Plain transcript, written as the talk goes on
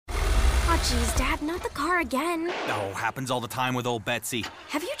Jeez, Dad, not the car again. Oh, happens all the time with old Betsy.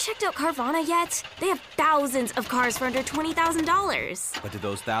 Have you checked out Carvana yet? They have thousands of cars for under $20,000. But do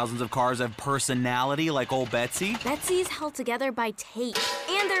those thousands of cars have personality like old Betsy? Betsy's held together by tape.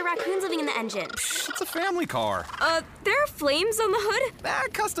 And there are raccoons living in the engine. It's a family car. There are flames on the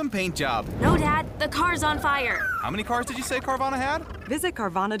hood? Custom paint job. No, Dad, the car's on fire. How many cars did you say Carvana had? Visit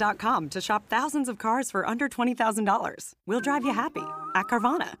Carvana.com to shop thousands of cars for under $20,000. We'll drive you happy at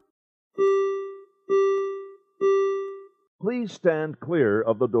Carvana. Please stand clear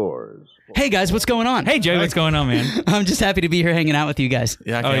of the doors. Hey guys, what's going on? Hey Joey, what's going on, man? I'm just happy to be here hanging out with you guys.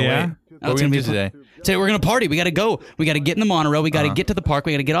 Yeah, I can't wait. What are we going to do today? Today we're going to party. We got to go. We got to get in the monorail. We got to get to the park.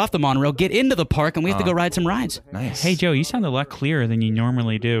 We got to get off the monorail, get into the park, and we have to go ride some rides. Nice. Hey Joe, you sound a lot clearer than you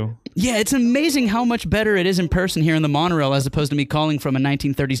normally do. Yeah, it's amazing how much better it is in person here in the monorail as opposed to me calling from a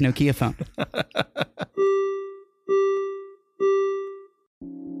 1930s Nokia phone.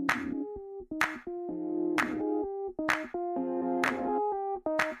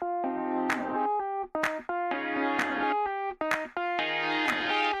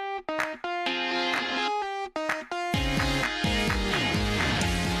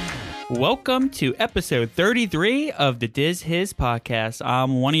 Welcome to episode 33 of the Diz His podcast.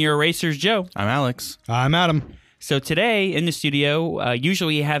 I'm one of your racers, Joe. I'm Alex. I'm Adam. So today in the studio,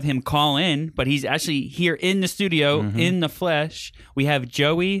 usually we have him call in, but he's actually here in the studio, in the flesh. We have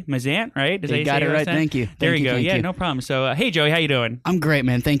Joey Mazant, right? You got it right. Thank you. There you go. Thank Yeah, you. no problem. So, hey Joey, how you doing? I'm great,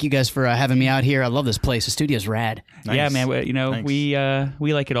 man. Thank you guys for having me out here. I love this place. The studio's rad. Nice. Yeah, man. Thanks.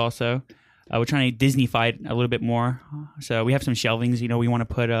 We like it also. We're trying to Disney-fy it a little bit more. So we have some shelvings, we want to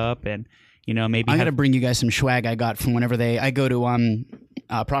put up, and maybe I got to bring you guys some swag I got from whenever I go to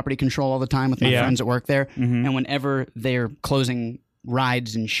property control all the time with my friends that work there, and whenever they're closing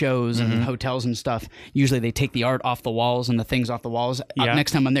rides and shows and hotels and stuff, usually they take the art off the walls and the things off the walls.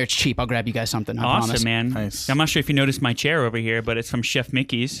 Next time I'm there, it's cheap. I'll grab you guys something. I promise. Awesome, man. Nice. I'm not sure if you noticed my chair over here, but it's from Chef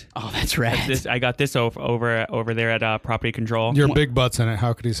Mickey's. Oh, that's rad. I got this over there at Property Control. Your big butt's in it.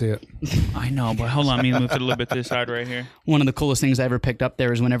 How could he see it? I know, but hold on. Let me move it a little bit to the side right here. One of the coolest things I ever picked up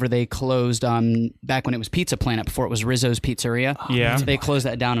there is whenever they closed, back when it was Pizza Planet, before it was Rizzo's Pizzeria. Yeah. They closed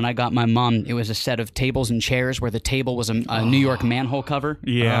that down, and I got my mom, it was a set of tables and chairs where the table was a New York manhole cover.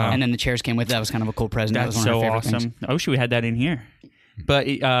 Yeah. And then the chairs came with it. That was kind of a cool present. That's that was one so of my favorite awesome. things. I wish we had that in here. But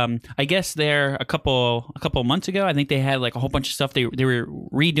I guess there a couple months ago, I think they had like a whole bunch of stuff. They were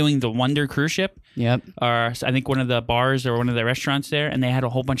redoing the Wonder cruise ship. Yep. Or I think one of the bars or one of the restaurants there, and they had a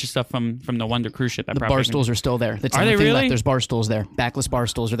whole bunch of stuff from the Wonder cruise ship. The bar stools are still there. That's Are the they only thing really? left. There's bar stools there. Backless bar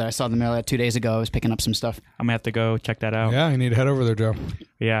stools are there. I saw them there 2 days ago. I was picking up some stuff. I'm gonna have to go check that out. Yeah, you need to head over there, Joe.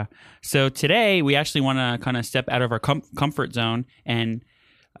 Yeah. So today we actually want to kind of step out of our comfort zone, and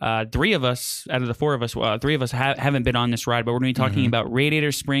three of us out of the four of us, haven't been on this ride, but we're going to be talking about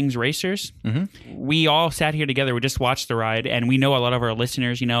Radiator Springs Racers. We all sat here together. We just watched the ride, and we know a lot of our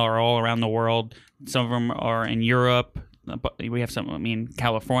listeners, are all around the world. Some of them are in Europe, but we have some, in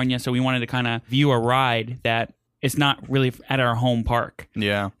California. So we wanted to kind of view a ride that is not really at our home park.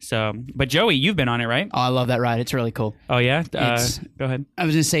 Yeah. So, but Joey, you've been on it, right? Oh, I love that ride. It's really cool. Oh yeah. Go ahead. I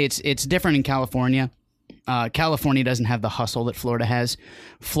was going to say it's different in California. California doesn't have the hustle that Florida has.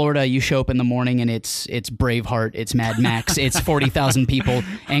 Florida, you show up in the morning and it's Braveheart, it's Mad Max, it's 40,000 people,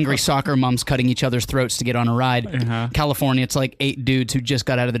 angry soccer moms cutting each other's throats to get on a ride. California, it's like 8 dudes who just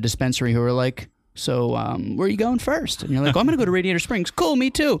got out of the dispensary who are like, so where are you going first? And you're like, I'm going to go to Radiator Springs. Cool,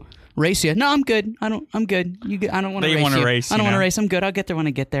 me too. Race you? No, I'm good. I'm good. I don't want to race. Want to race? I don't want to race. I'm good. I'll get there when I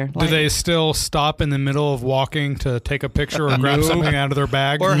get there. Do they still stop in the middle of walking to take a picture or grab something out of their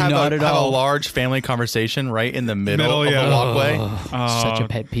bag? Or have Not at a all. large family conversation right in the middle of yeah. the walkway. Such a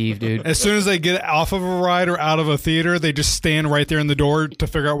pet peeve, dude. As soon as they get off of a ride or out of a theater, they just stand right there in the door to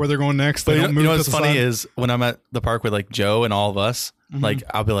figure out where they're going next. They But don't move what's to the funny side. is when I'm at the park with like Joe and all of us, like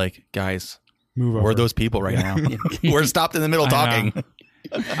I'll be like, guys, Move over. where are those people right now? We're stopped in the middle talking.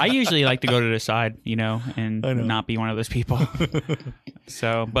 I usually like to go to the side, and not be one of those people.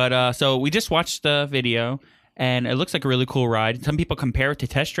 So we just watched the video, and it looks like a really cool ride. Some people compare it to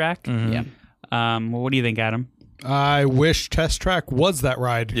Test Track. Yeah. What do you think, Adam? I wish Test Track was that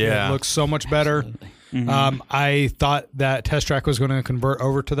ride. Yeah. It looks so much better. I thought that Test Track was going to convert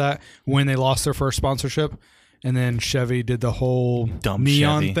over to that when they lost their first sponsorship. And then Chevy did the whole Dumb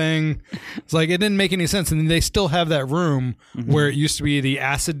neon Chevy. thing. It's like, it didn't make any sense. And they still have that room where it used to be the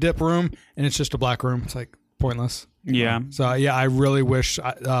acid dip room, and it's just a black room. It's like pointless. Yeah. So, yeah, I really wish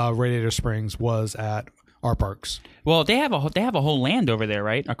Radiator Springs was at our parks. Well, they have a whole land over there,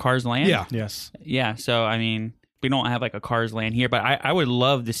 right? A Cars Land. Yeah. Yes. Yeah. So we don't have like a Cars Land here, but I would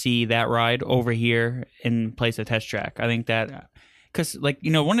love to see that ride over here in place of Test Track. I think that because like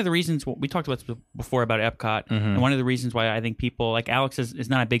one of the reasons we talked about this before about Epcot, and one of the reasons why I think people like Alex is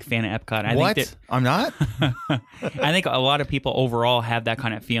not a big fan of Epcot. I think I'm not. I think a lot of people overall have that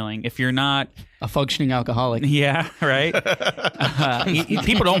kind of feeling. If you're not a functioning alcoholic, yeah, right.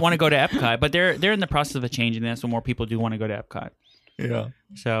 People don't want to go to Epcot, but they're in the process of changing this, so more people do want to go to Epcot. Yeah.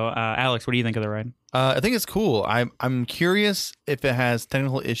 So, Alex, what do you think of the ride? I think it's cool. I'm curious if it has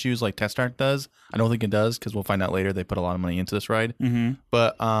technical issues like Test Track does. I don't think it does because we'll find out later. They put a lot of money into this ride.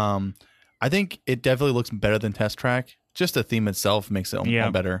 But I think it definitely looks better than Test Track. Just the theme itself makes it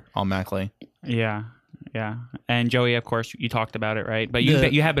all better automatically. Yeah. Yeah. And Joey, of course, you talked about it, right? But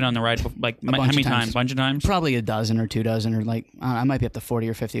you have been on the ride like how many times? Bunch of times? Probably a dozen or 2 dozen, or like I might be up to 40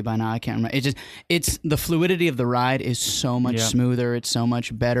 or 50 by now. I can't remember. It's the fluidity of the ride is so much smoother. It's so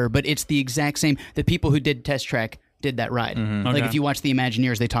much better. But it's the exact same. The people who did Test Track did that ride. Like if you watch the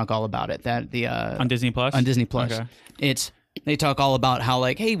Imagineers, they talk all about it. On Disney Plus. On Disney Plus, they talk all about how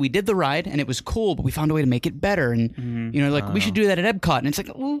like, hey, we did the ride and it was cool, but we found a way to make it better, and like we should do that at Epcot, and it's like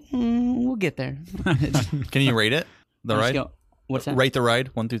we'll get there. Can you rate it? The ride? What's that? Rate the ride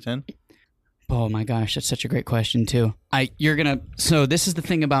 1 through 10. Oh my gosh, that's such a great question too. So this is the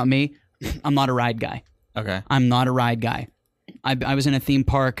thing about me. I'm not a ride guy. Okay. I'm not a ride guy. I was in a theme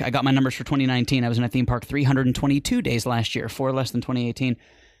park. I got my numbers for 2019. I was in a theme park 322 days last year, 4 less than 2018.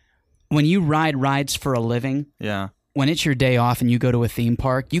 When you ride rides for a living, when it's your day off and you go to a theme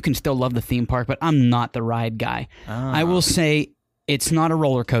park, you can still love the theme park, but I'm not the ride guy. I will say it's not a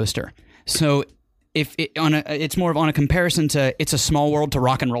roller coaster. So it's more of on a comparison to It's a Small World to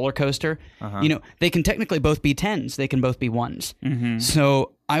Rock and Roller Coaster. They can technically both be 10s. They can both be 1s.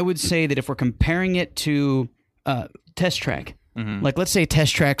 So I would say that if we're comparing it to Test Track, like let's say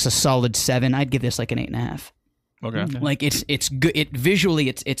Test Track's a solid 7, I'd give this like an 8.5. Okay. Like it's good. Visually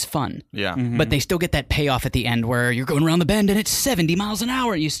it's fun. Yeah. But they still get that payoff at the end where you're going around the bend and it's 70 miles an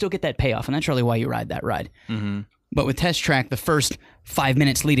hour. And you still get that payoff, and that's really why you ride that ride. But with Test Track, the first 5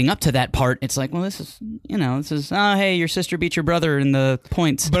 minutes leading up to that part, it's like, well, this is hey, your sister beat your brother in the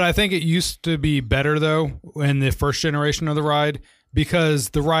points. But I think it used to be better though in the first generation of the ride, because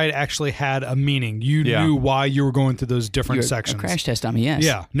the ride actually had a meaning. You knew why you were going through those different sections. A crash test dummy, yes.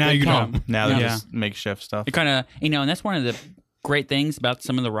 Yeah. Now you don't. Now they just makeshift stuff. It kind of, and that's one of the great things about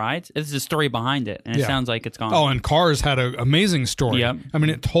some of the rides is the story behind it, and it sounds like it's gone. Oh, and Cars had an amazing story. Yep. I mean,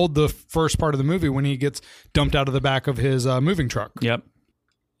 it told the first part of the movie when he gets dumped out of the back of his moving truck. Yep.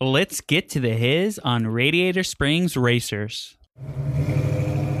 Let's get to the hiz on Radiator Springs Racers.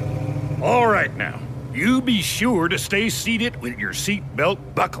 All right now. You be sure to stay seated with your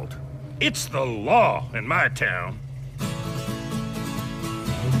seatbelt buckled. It's the law in my town.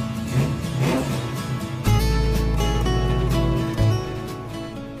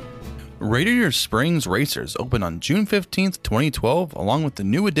 Radiator Springs Racers opened on June 15th, 2012, along with the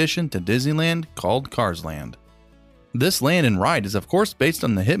new addition to Disneyland called Cars Land. This land and ride is of course based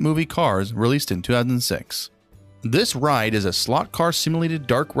on the hit movie Cars, released in 2006. This ride is a slot car simulated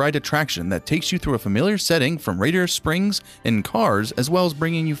dark ride attraction that takes you through a familiar setting from Radiator Springs and Cars, as well as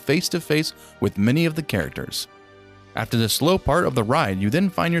bringing you face to face with many of the characters. After the slow part of the ride, you then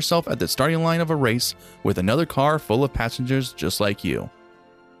find yourself at the starting line of a race with another car full of passengers just like you.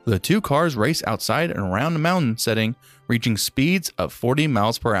 The 2 cars race outside and around the mountain setting, reaching speeds of 40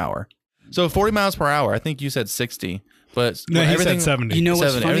 miles per hour. So 40 miles per hour, I think you said 60. But no, he said 70. You know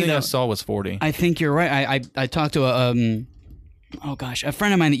what's funny, everything though? I saw was 40. I think you're right. I talked to a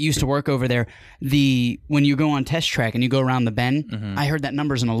friend of mine that used to work over there. When you go on Test Track and you go around the bend, I heard that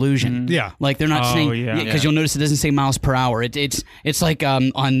number's an illusion. Yeah, like they're not saying because you'll notice it doesn't say miles per hour. It's like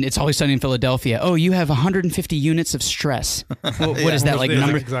on It's Always Sunny in Philadelphia. Oh, you have 150 units of stress. What is that like?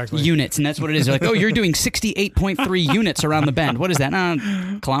 Number units, and that's what it is. They're like, oh, you're doing 68.3 units around the bend. What is that?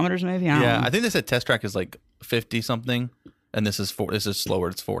 Kilometers maybe? I don't know. I think they said Test Track is like 50 something. And this is slower.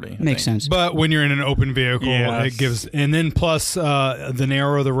 It's 40. Makes sense. But when you're in an open vehicle, it gives. And then plus the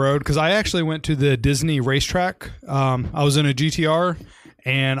narrow of the road. Because I actually went to the Disney racetrack. I was in a GTR,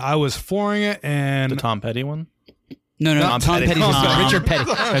 and I was flooring it. And the Tom Petty one. No, Tom Petty's Richard Petty.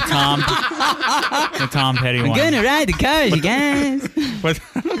 The Tom Petty one. We're gonna ride the cars, you guys.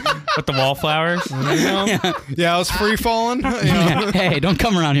 With the wallflowers. Yeah, I was free falling. Hey, don't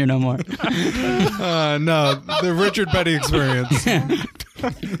come around here no more. No, the Richard Petty experience.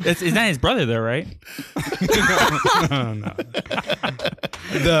 Is that his brother though, right? No.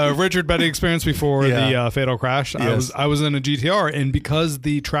 The Richard Petty experience before the fatal crash. Yes. I was in a GTR, and because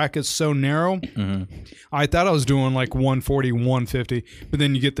the track is so narrow, I thought I was doing like 140, 150, but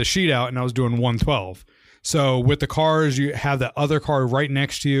then you get the sheet out, and I was doing 112. So with the cars, you have that other car right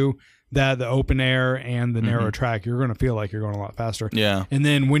next to you that the open air and the narrow track, you're going to feel like you're going a lot faster. Yeah. And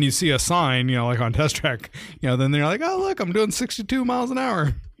then when you see a sign, like on Test Track, then they're like, oh, look, I'm doing 62 miles an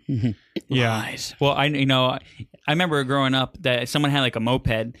hour. Yeah. Lies. Well, I remember growing up that someone had like a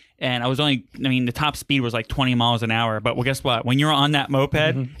moped, and the top speed was like 20 miles an hour. But well, guess what? When you're on that moped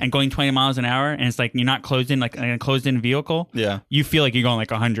and going 20 miles an hour, and it's like you're not closed in like a closed-in vehicle, you feel like you're going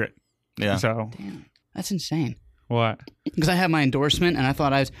like 100. Yeah. So Damn, that's insane. what? Because I had my endorsement, and I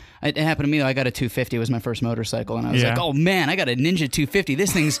thought it happened to me. I got a 250. It was my first motorcycle, and I was like, oh man, I got a Ninja 250.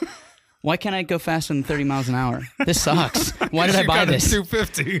 This thing's. Why can't I go faster than 30 miles an hour? This sucks. Why did I buy this?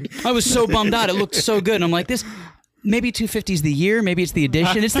 250. I was so bummed out. It looked so good. And I'm like, this, maybe 250 is the year. Maybe it's the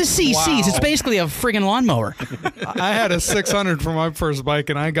edition. It's the CCs. Wow. It's basically a friggin' lawnmower. I had a 600 for my first bike,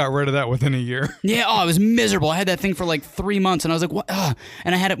 and I got rid of that within a year. Yeah. Oh, I was miserable. I had that thing for like 3 months, and I was like, what?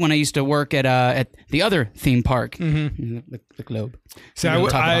 And I had it when I used to work at the other theme park, the Globe. See, We don't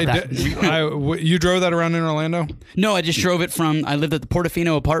talk about that. you drove that around in Orlando? No, I just drove it from, I lived at the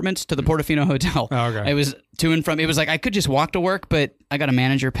Portofino Apartments to the Portofino Hotel. Oh, okay. It was to and from, it was like, I could just walk to work, but I got a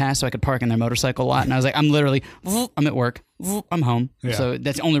manager pass so I could park in their motorcycle lot. And I was like, I'm at work, I'm home. Yeah. So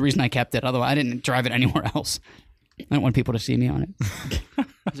that's the only reason I kept it. Otherwise, I didn't drive it anywhere else. I don't want people to see me on it. I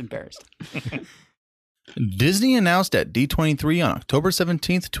was embarrassed. Disney announced at D23 on October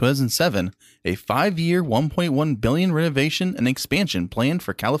 17th, 2007, a 5-year, $1.1 billion renovation and expansion planned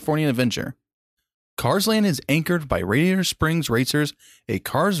for California Adventure. Cars Land is anchored by Radiator Springs Racers, a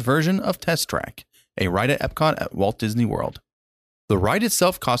Cars version of Test Track, a ride at Epcot at Walt Disney World. The ride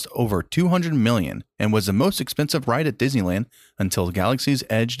itself cost over $200 million and was the most expensive ride at Disneyland until Galaxy's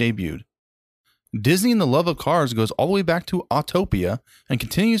Edge debuted. Disney and the love of cars goes all the way back to Autopia and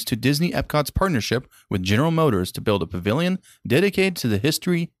continues to Disney Epcot's partnership with General Motors to build a pavilion dedicated to the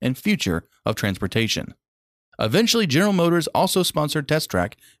history and future of transportation. Eventually, General Motors also sponsored Test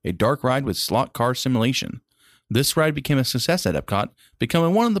Track, a dark ride with slot car simulation. This ride became a success at Epcot,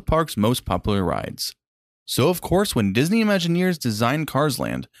 becoming one of the park's most popular rides. So, of course, when Disney Imagineers designed Cars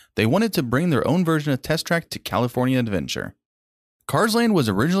Land, they wanted to bring their own version of Test Track to California Adventure. Cars Land was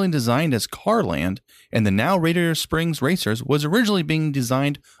originally designed as Car Land, and the now Radiator Springs Racers was originally being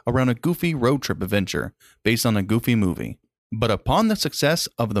designed around a Goofy road trip adventure based on a Goofy movie. But upon the success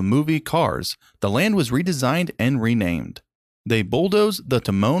of the movie Cars, the land was redesigned and renamed. They bulldozed the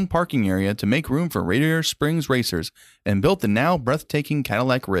Timon parking area to make room for Radiator Springs Racers and built the now breathtaking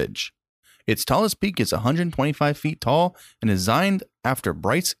Cadillac Ridge. Its tallest peak is 125 feet tall and designed after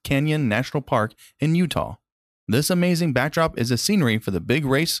Bryce Canyon National Park in Utah. This amazing backdrop is a scenery for the big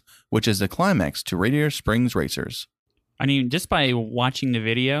race, which is the climax to Radiator Springs Racers. I mean, just by watching the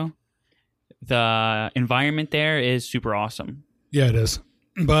video, the environment there is super awesome. Yeah, it is.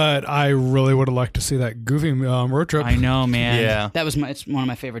 But I really would have liked to see that Goofy road trip. I know, man. Yeah. It's one of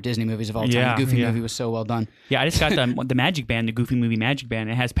my favorite Disney movies of all time. Yeah, The Goofy yeah. movie was so well done. Yeah, I just got the Magic Band, the Goofy movie Magic Band.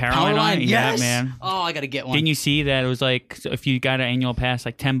 It has Powerline on it. yes! Yeah, man. Oh, I got to get one. Didn't you see that it was like, so if you got an annual pass,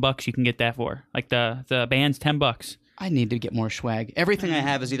 like $10 you can get that for. Like the band's $10. I need to get more swag. Everything I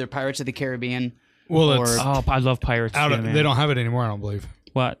have is either Pirates of the Caribbean Well, or... it's Oh, I love Pirates. out too, of, man. they don't have it anymore, I don't believe.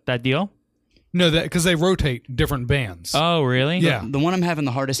 What, that deal? No, that because they rotate different bands. Oh, really? Yeah. The one I'm having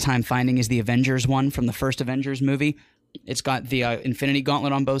the hardest time finding is the Avengers one from the first Avengers movie. It's got the Infinity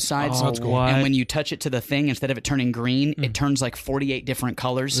Gauntlet on both sides. Oh, that's cool. What? And when you touch it to the thing, instead of it turning green, it turns like 48 different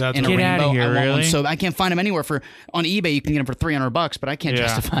colors That's in a cool. Get rainbow. outta here, I want one. really? So I can't find them anywhere on eBay. You can get them for $300, but I can't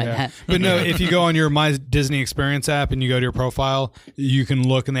justify that. But no, if you go on your My Disney Experience app and you go to your profile, you can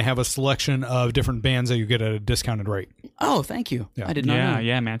look and they have a selection of different bands that you get at a discounted rate. Oh, thank you. Yeah. I did not know.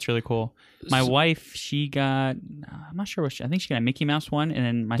 Yeah, man, it's really cool. My wife, she got, I'm not sure I think she got a Mickey Mouse one, and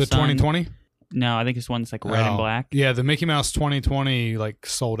then my The son. 2020? No, I think it's one that's like red and black. Yeah, the Mickey Mouse 2020 like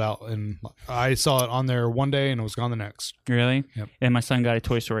sold out, and I saw it on there one day and it was gone the next. Really? Yep. And my son got a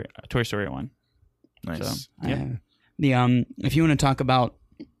Toy Story one. Nice. So, yeah. If you want to talk about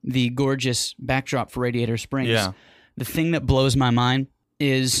the gorgeous backdrop for Radiator Springs, Yeah. the thing that blows my mind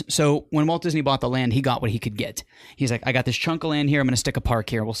is, so when Walt Disney bought the land, he got what he could get. He's like, I got this chunk of land here. I'm going to stick a park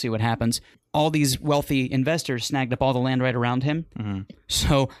here. We'll see what happens. All these wealthy investors snagged up all the land right around him. Mm-hmm.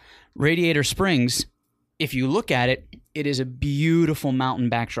 So Radiator Springs, if you look at it, it is a beautiful mountain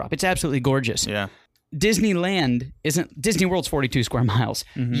backdrop. It's absolutely gorgeous. Yeah. Disney World's 42 square miles.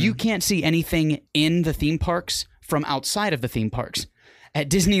 Mm-hmm. You can't see anything in the theme parks from outside of the theme parks. At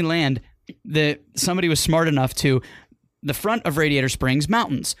Disneyland, somebody was smart enough to, the front of Radiator Springs,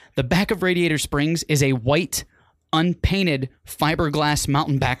 mountains. The back of Radiator Springs is a white, unpainted fiberglass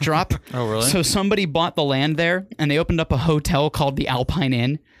mountain backdrop. Oh, really? So somebody bought the land there, and they opened up a hotel called the Alpine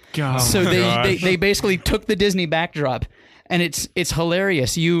Inn. God. So they basically took the Disney backdrop, and it's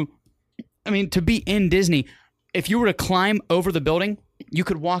hilarious. I mean, to be in Disney, if you were to climb over the building, you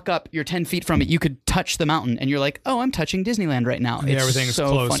could walk up. You're 10 feet from it. You could touch the mountain, and you're like, "Oh, I'm touching Disneyland right now." Yeah, It's everything's so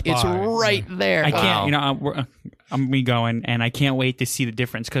close fun. by. It's right there. I can't, I'm me going, and I can't wait to see the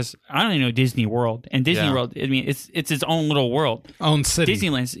difference because I don't even know Disney World. And Disney World, I mean, it's its own little world. Own city.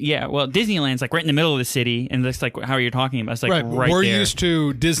 Disneyland's like right in the middle of the city, and that's like how you're talking about. It's like right We're there. used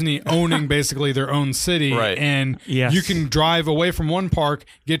to Disney owning basically their own city, Right. and Yes. you can drive away from one park,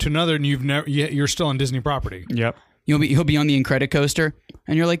 get to another, and you're still on Disney property. Yep. He'll be on the Incredicoaster,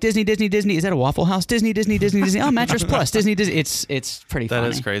 and you're like, Disney. Is that a Waffle House? Disney. Oh, Mattress Plus. Disney. It's pretty funny.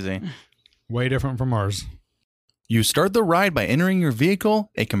 That is crazy. Way different from ours. You start the ride by entering your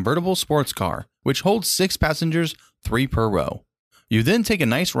vehicle, a convertible sports car, which holds 6 passengers, 3 per row. You then take a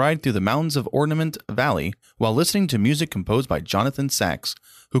nice ride through the mountains of Ornament Valley while listening to music composed by Jonathan Sachs,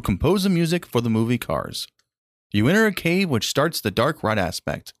 who composed the music for the movie Cars. You enter a cave which starts the dark ride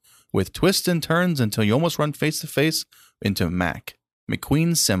aspect, with twists and turns until you almost run face to face into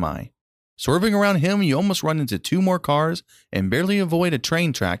McQueen's semi. Swerving around him, you almost run into 2 more cars and barely avoid a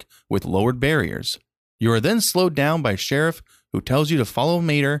train track with lowered barriers. You are then slowed down by a sheriff who tells you to follow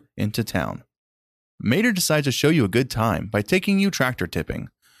Mater into town. Mater decides to show you a good time by taking you tractor tipping.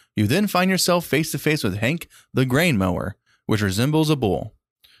 You then find yourself face to face with Hank the grain mower, which resembles a bull.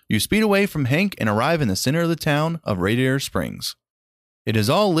 You speed away from Hank and arrive in the center of the town of Radiator Springs. It is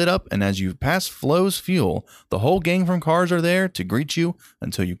all lit up, and as you pass Flo's Fuel, the whole gang from Cars are there to greet you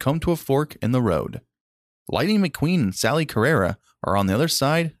until you come to a fork in the road. Lightning McQueen and Sally Carrera are on the other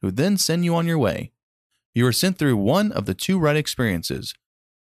side, who then send you on your way. You are sent through one of the 2 ride experiences.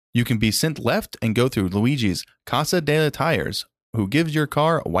 You can be sent left and go through Luigi's Casa de la Tires, who gives your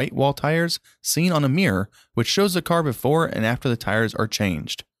car white wall tires seen on a mirror, which shows the car before and after the tires are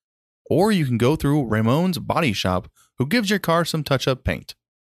changed. Or you can go through Ramon's Body Shop, who gives your car some touch-up paint.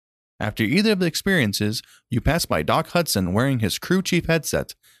 After either of the experiences, you pass by Doc Hudson wearing his crew chief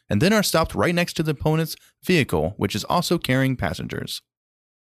headset, and then are stopped right next to the opponent's vehicle, which is also carrying passengers.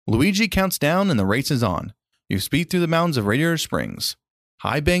 Luigi counts down and the race is on. You speed through the mountains of Radiator Springs.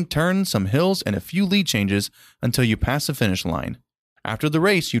 High bank turns, some hills, and a few lead changes until you pass the finish line. After the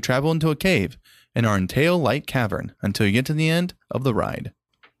race, you travel into a cave and are in Tail Light Cavern until you get to the end of the ride.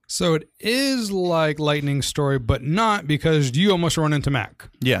 So it is like Lightning's story, but not, because you almost run into Mac.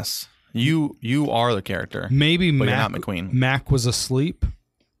 Yes, you are the character. Maybe but Mac, you're not McQueen. Mac was asleep,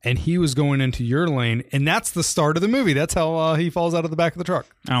 and he was going into your lane, and that's the start of the movie. That's how he falls out of the back of the truck.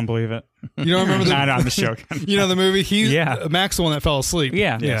 I don't believe it. You don't remember the? I'm just joking. You know the movie? Yeah. Mac's the one that fell asleep.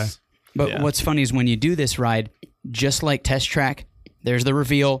 Yeah. Yes. But what's funny is when you do this ride, just like Test Track, there's the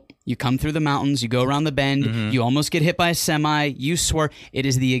reveal. You come through the mountains, you go around the bend, you almost get hit by a semi, you swerve. It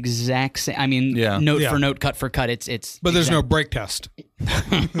is the exact same. I mean, note for note, cut for cut. It's. But there's no brake test.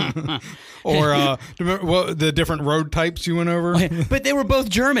 Or remember the different road types you went over? But they were both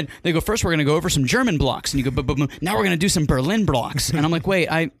German. They go, first we're going to go over some German blocks. And you go, boom. Now we're going to do some Berlin blocks. And I'm like, wait,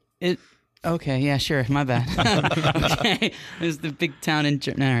 okay, yeah, sure, my bad. Okay, it's the big town in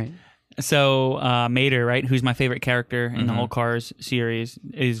Germany. All right. So Mater, right, who's my favorite character in the whole Cars series,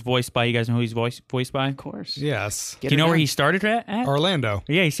 is voiced by, you guys know who he's voiced by? Of course. Yes. Do you know where he started at? Orlando.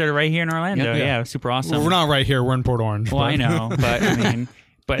 Yeah, he started right here in Orlando. Yep. Yeah, super awesome. Well, we're not right here. We're in Port Orange. Well, I know, but I mean,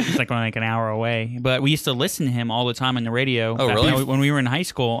 but it's like only like an hour away. But we used to listen to him all the time on the radio. Oh, really? When we were in high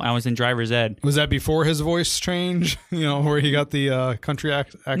school, I was in driver's ed. Was that before his voice change? You know, where he got the country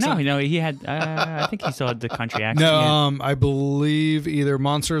accent? No, he had. I think he still had the country accent. No, I believe either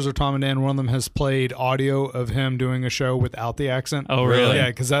Monsters or Tom and Dan, one of them has played audio of him doing a show without the accent. Oh, really? Yeah,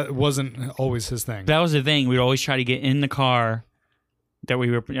 because that wasn't always his thing. That was the thing. We'd always try to get in the car that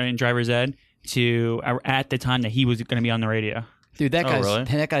we were in driver's ed at the time that he was going to be on the radio. Dude,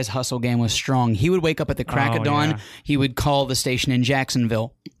 that guy's hustle game was strong. He would wake up at the crack of dawn. Yeah. He would call the station in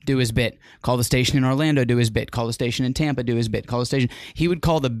Jacksonville, do his bit. Call the station in Orlando, do his bit. Call the station in Tampa, do his bit. Call the station. He would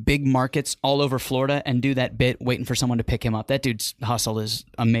call the big markets all over Florida and do that bit, waiting for someone to pick him up. That dude's hustle is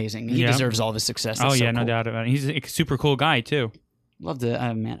amazing. He deserves all of his success. That's so no cool. doubt about it. He's a super cool guy too. Love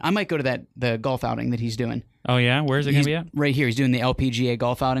to, man. I might go to the golf outing that he's doing. Oh yeah, where's it gonna be at? Right here. He's doing the LPGA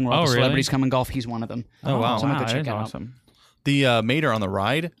golf outing where all the celebrities come and golf. He's one of them. Oh, wow. So I'm gonna go that check is that out. awesome. The Mater on the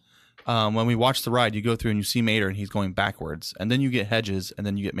ride, when we watch the ride, you go through and you see Mater and he's going backwards. And then you get Hedges and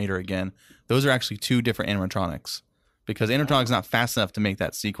then you get Mater again. Those are actually 2 different animatronics because animatronic's not fast enough to make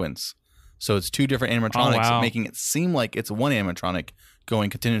that sequence. So it's 2 different animatronics making it seem like it's one animatronic going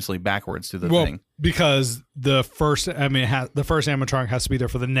continuously backwards through the thing. Because the first animatronic has to be there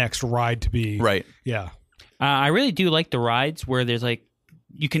for the next ride to be. Right. Yeah. I really do like the rides where there's like,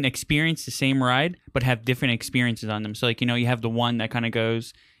 you can experience the same ride but have different experiences on them. So like, you know, you have the one that kind of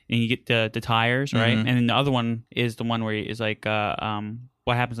goes and you get the tires, right? And then the other one is the one where it's like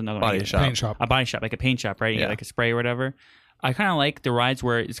what happens in the other one? Paint shop. A body shop, like a paint shop, right? You get like a spray or whatever. I kind of like the rides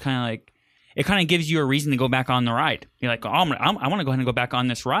where it's kind of like it kind of gives you a reason to go back on the ride. You're like, I want to go ahead and go back on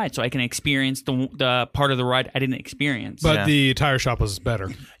this ride so I can experience the part of the ride I didn't experience. But the tire shop was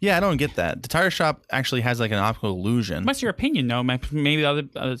better. Yeah, I don't get that. The tire shop actually has like an optical illusion. What's your opinion, though? Maybe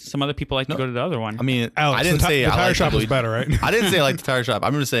some other people like to go to the other one. I mean, Alex, I didn't say the I tire like shop the was better, right? I didn't say I like the tire shop.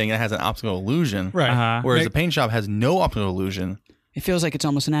 I'm just saying it has an optical illusion. Right. Whereas the paint shop has no optical illusion. It feels like it's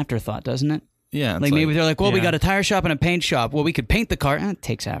almost an afterthought, doesn't it? Yeah. Like maybe they're like, well, we yeah. got a tire shop and a paint shop. Well, we could paint the car. It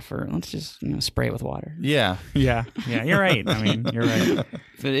takes effort. Let's just spray it with water. Yeah. Yeah. You're right. I mean, you're right.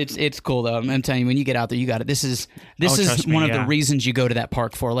 But it's cool though. I'm telling you, when you get out there, you got it. This is trust me, one of yeah. the reasons you go to that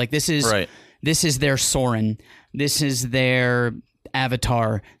park for. Like this is their Soarin'. This is their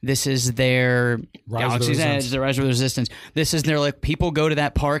Avatar. This is their Galaxy's Edge. The Rise of the Resistance. This is their like people go to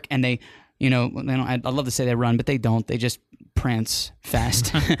that park and they don't. I'd love to say they run, but they don't. They just prance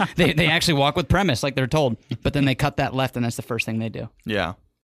fast. they actually walk with premise like they're told, but then they cut that left and that's the first thing they do. Yeah.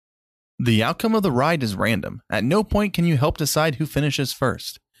 The outcome of the ride is random. At no point can you help decide who finishes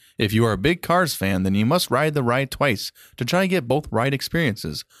first. If you are a big Cars fan, then you must ride the ride twice to try and get both ride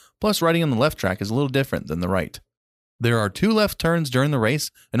experiences. Plus, riding on the left track is a little different than the right. There are 2 left turns during the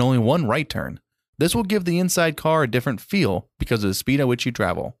race and only 1 right turn. This will give the inside car a different feel because of the speed at which you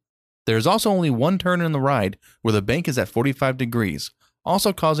travel. There is also only 1 turn in the ride where the bank is at 45 degrees,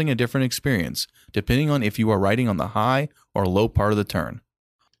 also causing a different experience, depending on if you are riding on the high or low part of the turn.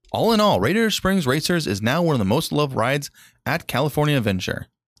 All in all, Radiator Springs Racers is now one of the most loved rides at California Adventure.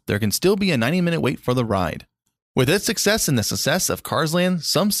 There can still be a 90-minute wait for the ride. With its success and the success of Cars Land,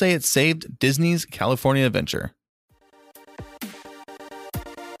 some say it saved Disney's California Adventure.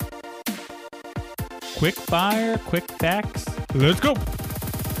 Quick fire, quick facts. Let's go.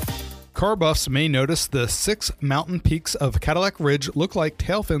 Car buffs may notice the 6 mountain peaks of Cadillac Ridge look like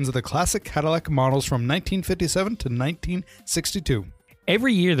tail fins of the classic Cadillac models from 1957 to 1962.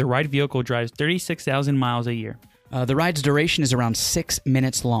 Every year, the ride vehicle drives 36,000 miles a year. The ride's duration is around 6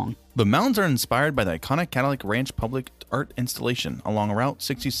 minutes long. The mountains are inspired by the iconic Cadillac Ranch public art installation along Route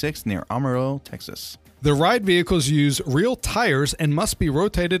 66 near Amarillo, Texas. The ride vehicles use real tires and must be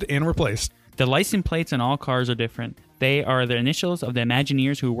rotated and replaced. The license plates on all cars are different. They are the initials of the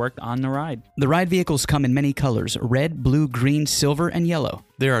Imagineers who worked on the ride. The ride vehicles come in many colors: red, blue, green, silver, and yellow.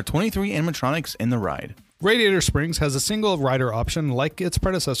 There are 23 animatronics in the ride. Radiator Springs has a single rider option like its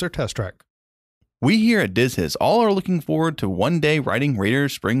predecessor Test Track. We here at DizHiz all are looking forward to one day riding Radiator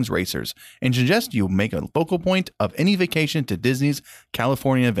Springs Racers and suggest you make a focal point of any vacation to Disney's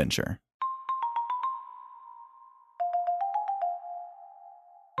California Adventure.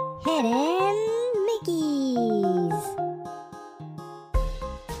 Hidden Mickeys.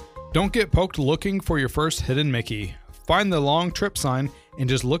 Don't get poked looking for your first hidden Mickey. Find the long trip sign and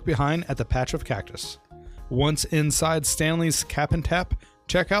just look behind at the patch of cactus. Once inside Stanley's Cap and Tap,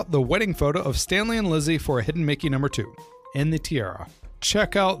 check out the wedding photo of Stanley and Lizzie for a hidden Mickey number 2 in the tiara.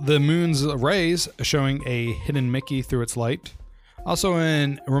 Check out the moon's rays showing a hidden Mickey through its light. Also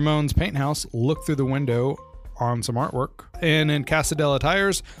in Ramon's paint house, look through the window on some artwork. And in Casadella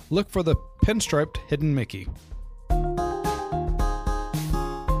Tires, look for the pinstriped hidden Mickey.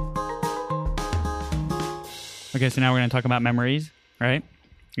 Okay, so now we're going to talk about memories, right?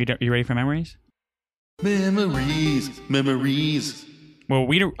 You ready for memories? Memories. Well,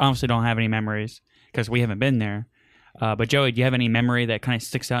 we obviously don't have any memories because we haven't been there. But Joey, do you have any memory that kind of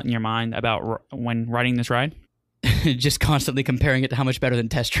sticks out in your mind about when riding this ride? Just constantly comparing it to how much better than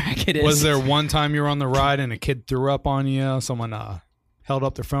Test Track it is. Was there one time you were on the ride and a kid threw up on you? Someone held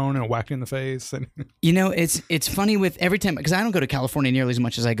up their phone and whacked you in the face? And You know, it's funny with every time, because I don't go to California nearly as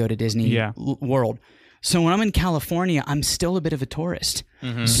much as I go to Disney World. So when I'm in California, I'm still a bit of a tourist.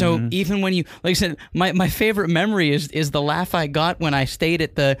 Mm-hmm. So even when you, like I said, my favorite memory is the laugh I got when I stayed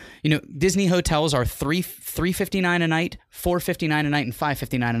at the, Disney hotels are $359 a night, $459 a night, and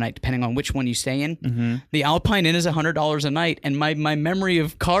 $559 a night, depending on which one you stay in. Mm-hmm. The Alpine Inn is $100 a night, and my memory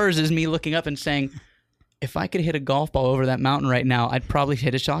of Cars is me looking up and saying, if I could hit a golf ball over that mountain right now, I'd probably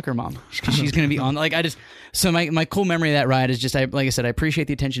hit a soccer mom because she's going to be on. So my cool memory of that ride is just, like I said, I appreciate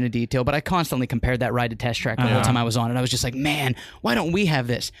the attention to detail, but I constantly compared that ride to Test Track the whole time I was on it. I was just like, man, why don't we have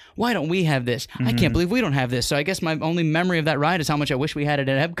this? Why don't we have this? I can't believe we don't have this. So I guess my only memory of that ride is how much I wish we had it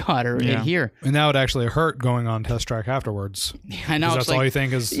at Epcot or here. And that would actually hurt going on Test Track afterwards. I know. That's all you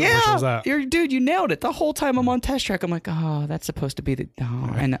think is, yeah, was that? Dude, you nailed it. The whole time I'm on Test Track, I'm like, oh, that's supposed to be the,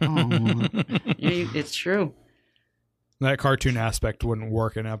 it's true. That cartoon aspect wouldn't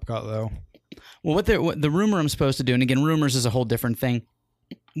work in Epcot, though. Well, what the rumor I'm supposed to do, and again, rumors is a whole different thing.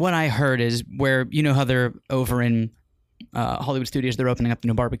 what I heard is where, you know how they're over in Hollywood Studios, they're opening up the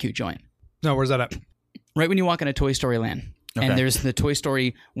new barbecue joint. No, where's that at? Right when you walk into Toy Story Land. Okay. And there's the Toy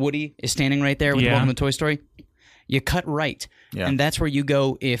Story, Woody is standing right there with the Welcome to Toy Story. You cut right. Yeah. And that's where you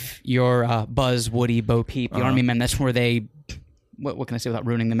go if you're Buzz, Woody, Bo Peep, the Army Men. That's where they, what can I say without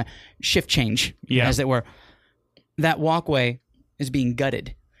ruining them? Shift change, as it were. That walkway is being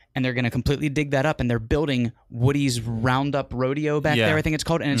gutted. And they're going to completely dig that up, and they're building Woody's Roundup Rodeo back there, I think it's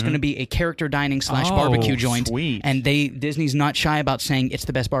called, and it's going to be a character dining / barbecue joint. Sweet. And Disney's not shy about saying it's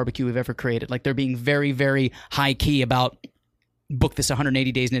the best barbecue we've ever created. Like, they're being very, very high key about book this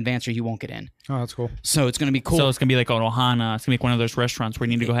 180 days in advance or you won't get in. Oh, that's cool. So it's going to be cool. So it's going to be like an Ohana. It's going to be like one of those restaurants where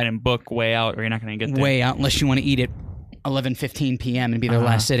you need to go ahead and book way out, or you're not going to get there. Way out, unless you want to eat at 11:15 p.m. and be their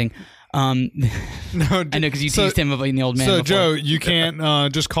last sitting. No, I know because you teased him about being the old man. So, before. Joe, you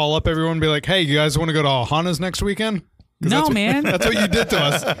can't just call up everyone and be like, "Hey, you guys want to go to Ohana's next weekend?" No, man. That's what you did to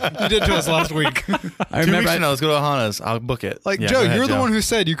us. You did to us last week. I 2 remember. weeks from now, let's go to Ohana's. I'll book it. Like, Yeah, Joe, go ahead, you're the Joe. one who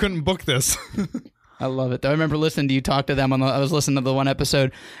said you couldn't book this. I love it. I remember listening to you talk to them. I was listening to the one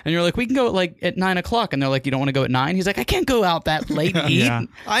episode, and you're like, "We can go at 9 o'clock," and they're like, "You don't want to go at 9?" He's like, "I can't go out that late and eat." Yeah.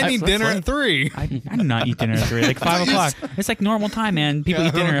 I need dinner at 3. I do not eat dinner at 3. Like 5 o'clock. It's like normal time, man. People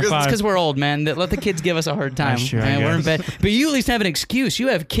eat dinner at 5. It's because we're old, man. Let the kids give us a hard time. Sure, Man, I we're in guess. bed. But you at least have an excuse. You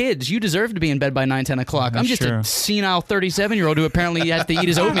have kids. You deserve to be in bed by 9, 10 o'clock. I'm just Sure. a senile 37-year-old who apparently has to eat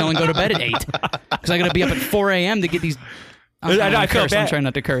his oatmeal and go to bed at 8. Because I got to be up at 4 a.m. to get these... I feel I'm bad. trying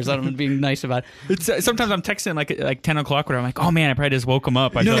not to curse. I'm being nice about it. It's, sometimes I'm texting like 10 o'clock where I'm like, oh man, I probably just woke him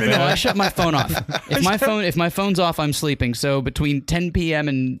up. I No, feel no, no. bad. I shut my phone off. If my phone's off, I'm sleeping. So between 10 p.m.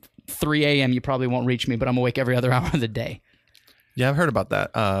 and 3 a.m., you probably won't reach me, but I'm awake every other hour of the day. Yeah, I've heard about that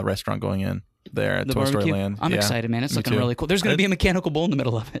restaurant going in there at The Toy Story barbecue. Land. I'm Yeah, excited, man. It's me looking too. really cool. There's going to be a mechanical bull in the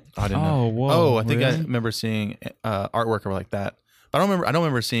middle of it. I didn't Oh, know. whoa, I think I really? remember seeing artwork like that. I don't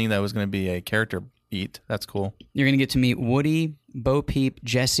remember seeing that it was going to be a character eat. That's cool. You're going to get to meet Woody, Bo Peep,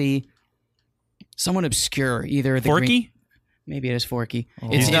 Jesse, someone obscure. Either the Forky? Green, maybe it is Forky.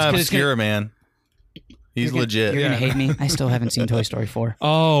 He's not 'cause obscure, man. He's legit. You're going to hate me. I still haven't seen Toy Story 4.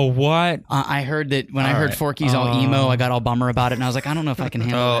 Oh, what? I heard that when I All heard right. Forky's all emo, I got all bummer about it, and I was like, I don't know if I can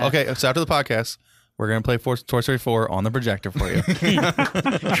handle that. Oh, okay. So after the podcast, we're going to play Toy Story 4 on the projector for you.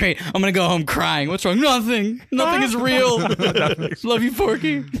 Great. I'm going to go home crying. What's wrong? Nothing. Nothing is real. Love you,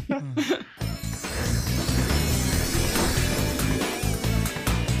 Forky.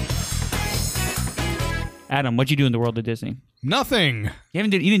 Adam, what'd you do in the world of Disney? Nothing. You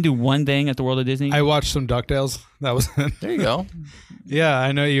didn't do one thing at the world of Disney? I watched some DuckTales. That was it. There you go. Yeah,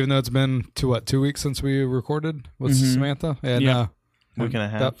 I know. Even though it's been 2 weeks since we recorded with Samantha, and Yeah. Week and a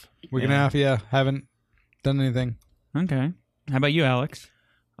half. that week and a half. Yeah, haven't done anything. Okay. How about you, Alex?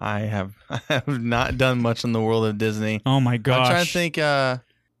 I have not done much in the world of Disney. Oh my gosh. I'm trying to think.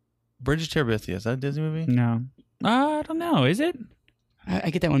 Bridge of Terabithia. Is that a Disney movie? No. I don't know. Is it? I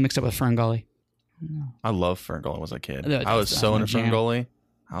get that one mixed up with Ferngully. I loved Ferngully as a kid. That's- I was that's so my into jam. Ferngully.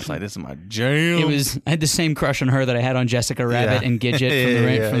 I was like, this is my jam. I had the same crush on her that I had on Jessica Rabbit Yeah. and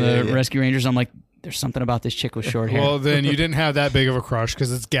Gidget from the Yeah. Rescue Rangers. I'm like, there's something about this chick with short hair. Well, then you didn't have that big of a crush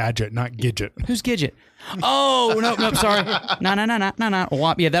because it's Gadget, not Gidget. Who's Gidget? Oh, no, sorry. No.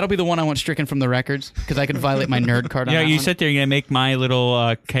 Wop. Yeah, that'll be the one I want stricken from the records because I could violate my nerd card on Yeah, that you one. sit there, you're going to make my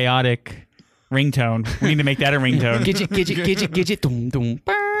little chaotic ringtone. We need to make that a ringtone. Gidget. Dum, dum,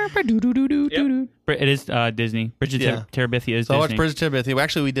 burr, burr, doo, doo, doo, doo, doo, doo. It is Disney. Bridge of Yeah. Terabithia is So I Disney. watched Bridge of Terabithia.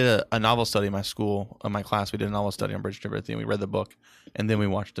 Actually, we did a novel study in my school, in my class. We did a novel study on Bridge of Terabithia, and we read the book, and then we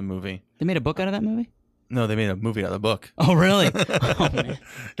watched the movie. They made a book out of that movie? No, they made a movie out of the book. Oh, really? Oh, man.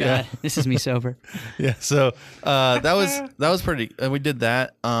 God, this is me sober. Yeah, so that was pretty. We did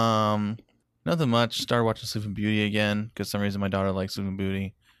that. Nothing much. Started watching Sleeping Beauty again because some reason my daughter likes Sleeping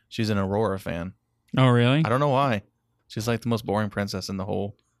Beauty. She's an Aurora fan. Oh, really? I don't know why. She's like the most boring princess in the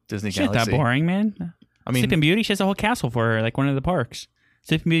whole Disney She's not galaxy. that boring, man. I mean, Sleeping Beauty, she has a whole castle for her, like one of the parks.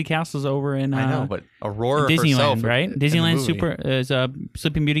 Sleeping Beauty Castle's over in I know, but Aurora Disneyland, herself, right? in the Disneyland movie. Super is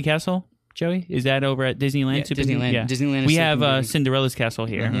Sleeping Beauty Castle. Joey, is that over at Disneyland? Yeah, Super Disneyland. Yeah. Disneyland is We have Sleeping Beauty. Cinderella's castle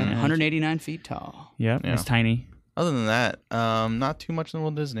here. Yeah, Yeah. 189 feet tall. Yep, Yeah. it's tiny. Other than that, not too much in the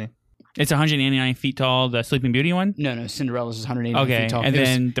world of Disney. It's 189 feet tall. The Sleeping Beauty one. No, Cinderella's is 189 Okay, feet tall. and It was-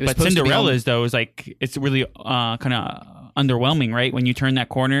 then it was but supposed to be Cinderella's though is like it's really kind of underwhelming, right? When you turn that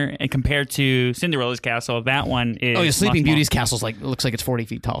corner and compared to Cinderella's castle, that one is Oh, yeah, Sleeping small. Beauty's castle's like looks like it's 40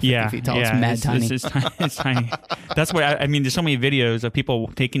 feet tall, 50 feet tall. Yeah, it's mad tiny. It's tiny. It's tiny. That's what I mean. There's so many videos of people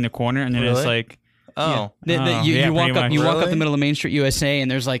taking the corner, and then it's Really? like, Oh, You walk pretty up, you much. walk up Really? the middle of Main Street, USA, and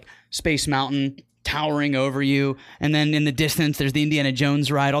there's like Space Mountain towering over you, and then in the distance there's the Indiana Jones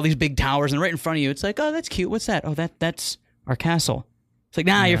ride, all these big towers, and right in front of you, it's like, oh, that's cute. What's that? Oh, that's our castle. It's like,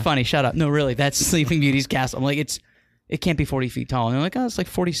 nah, you're funny. Shut up. No, really, that's Sleeping Beauty's castle. I'm like, it can't be 40 feet tall. And they're like, oh, it's like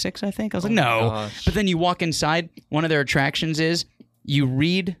 46, I think. I was like, no. Gosh. But then you walk inside. One of their attractions is you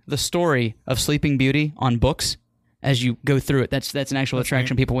read the story of Sleeping Beauty on books as you go through it. That's an actual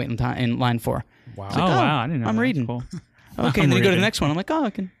attraction people wait in line for. Wow. It's like, wow. I didn't know I'm that. reading. Cool. Okay, and then you go to the next one. I'm like, oh, I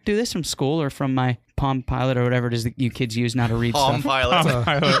can do this from school or from my Palm Pilot or whatever it is that you kids use now to read Palm stuff.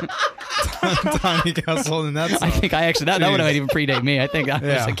 Pilot. Tiny castle, and that's. I think I actually that would have even predate me. I think I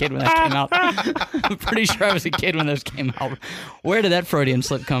was a kid when that came out. I'm pretty sure I was a kid when those came out. Where did that Freudian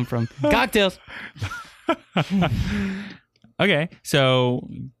slip come from? Cocktails. Okay, so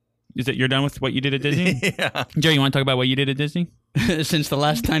is it you're done with what you did at Disney? Yeah. Joe, you want to talk about what you did at Disney? Since the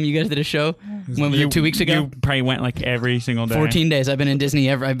last time you guys did a show, when was it, 2 weeks ago? You probably went like every single day. 14 days. I've been at Disney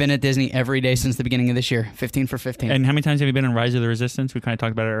every day since the beginning of this year. 15 for 15. And how many times have you been on Rise of the Resistance? We kind of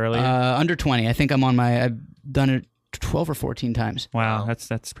talked about it earlier. Under 20. I think I've done it 12 or 14 times. Wow,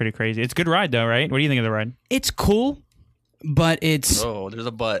 that's pretty crazy. It's a good ride though, right? What do you think of the ride? It's cool, but it's Oh, there's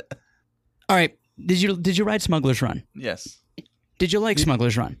a but. all right. Did you ride Smuggler's Run? Yes. Did you like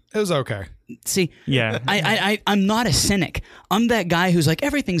Smuggler's Run? It was okay. See, Yeah. I'm not a cynic. I'm that guy who's like,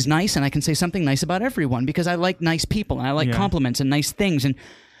 everything's nice and I can say something nice about everyone because I like nice people and I like compliments and nice things.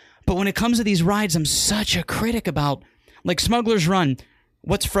 But when it comes to these rides, I'm such a critic about, like Smuggler's Run.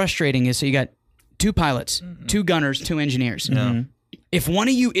 What's frustrating is, so you got 2 pilots, 2 gunners, 2 engineers. Mm-hmm. If one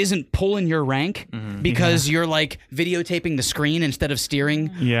of you isn't pulling your rank because you're like videotaping the screen instead of steering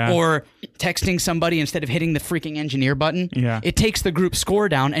or texting somebody instead of hitting the freaking engineer button, it takes the group score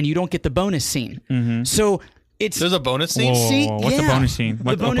down and you don't get the bonus scene. So there's a bonus scene? Whoa, what's the bonus scene?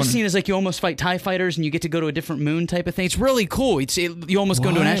 The bonus scene is like you almost fight TIE fighters and you get to go to a different moon type of thing. It's really cool. You almost go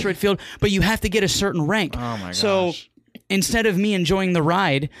into an asteroid field, but you have to get a certain rank. Oh my gosh. So instead of me enjoying the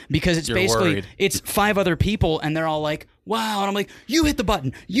ride, because it's it's 5 other people and they're all like, wow, and I'm like, you hit the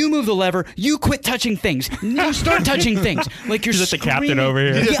button, you move the lever, you quit touching things, you start touching things. Like you're just the captain over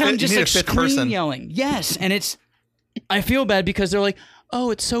here. Yeah, I'm just like scream yelling. Yes, and I feel bad because they're like,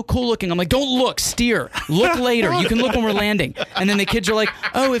 oh, it's so cool looking. I'm like, don't look, steer. Look later. You can look when we're landing. And then the kids are like,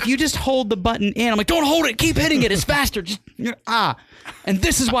 oh, if you just hold the button in. I'm like, don't hold it. Keep hitting it. It's faster. Just, And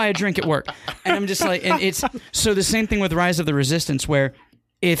this is why I drink at work. And I'm just like, and it's, so the same thing with Rise of the Resistance, where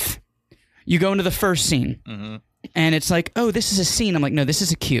if you go into the first scene and it's like, oh, this is a scene. I'm like, no, this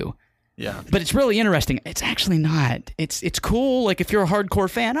is a cue. Yeah. But it's really interesting. It's actually not. It's cool. Like if you're a hardcore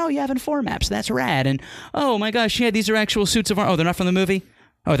fan, oh, you have Inform maps. That's rad. And oh my gosh, yeah, these are actual suits of armor. Oh, they're not from the movie.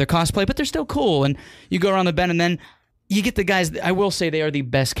 Oh, they're cosplay, but they're still cool. And you go around the bend, and then you get the guys. I will say they are the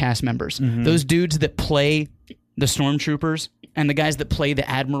best cast members. Those dudes that play the stormtroopers and the guys that play the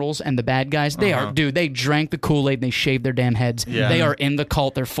admirals and the bad guys. They are, dude. They drank the Kool-Aid and they shaved their damn heads. Yeah. They are in the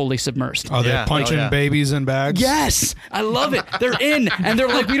cult. They're fully submersed. Are they punching babies in bags? Yes, I love it. They're in, and they're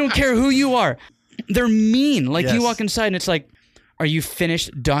like, we don't care who you are. They're mean. Like you walk inside, and it's like, are you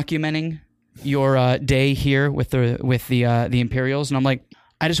finished documenting your day here with the Imperials? And I'm like,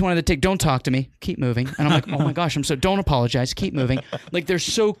 I just wanted to don't talk to me, keep moving. And I'm like, oh my gosh, don't apologize, keep moving. Like they're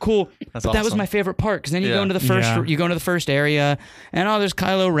so cool. But that was my favorite part, because then you go into the first area, and there's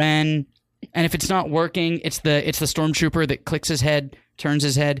Kylo Ren, and if it's not working, it's the stormtrooper that clicks his head, turns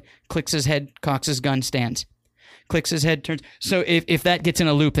his head, clicks his head, cocks his gun, stands, clicks his head, turns. So if that gets in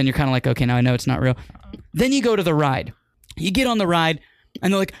a loop, then you're kind of like, okay, now I know it's not real. Then you go to the ride. You get on the ride.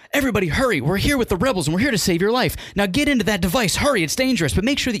 And they're like, everybody hurry, we're here with the rebels and we're here to save your life. Now get into that device, hurry, it's dangerous, but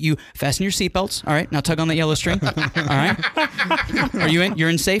make sure that you fasten your seatbelts. All right, now tug on that yellow string. All right. Are you in? You're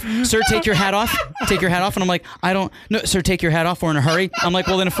in safe? Sir, take your hat off. Take your hat off. And I'm like, no, sir, take your hat off, we're in a hurry. I'm like,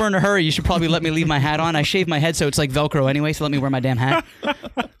 well, then if we're in a hurry, you should probably let me leave my hat on. I shave my head so it's like Velcro anyway, so let me wear my damn hat.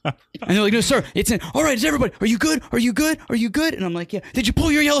 And they're like, no, sir, it's in. All right, it's everybody. Are you good? Are you good? Are you good? And I'm like, yeah. Did you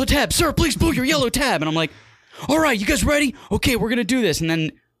pull your yellow tab? Sir, please pull your yellow tab. And I'm like, all right, you guys ready? Okay, we're going to do this. And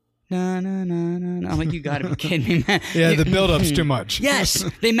then, I'm like, you got to be kidding me, man. Yeah, the build-up's too much. Yes,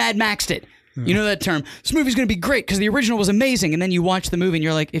 they Mad Maxed it. You know that term. This movie's going to be great because the original was amazing. And then you watch the movie and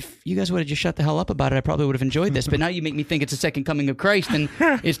you're like, if you guys would have just shut the hell up about it, I probably would have enjoyed this. But now you make me think it's a second coming of Christ, and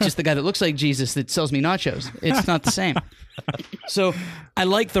it's just the guy that looks like Jesus that sells me nachos. It's not the same. So I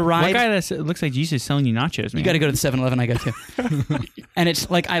like the ride. What guy that looks like Jesus selling you nachos, man? You got to go to the 7-Eleven I go to. And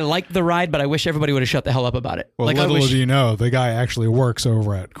it's like, I like the ride, but I wish everybody would have shut the hell up about it. Well, like, little do you know, the guy actually works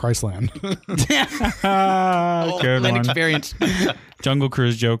over at Christland. Good one. Experience. Jungle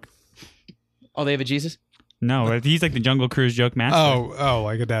Cruise joke. Oh, they have a Jesus? No, he's like the Jungle Cruise joke master. Oh,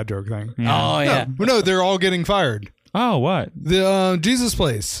 like a dad joke thing. Yeah. Oh, yeah. No, they're all getting fired. Oh, what? The Jesus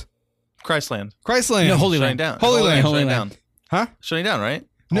place. Christland. No, Holy Land. Down. Holy Land. Shutting down. Huh? Shutting down, right?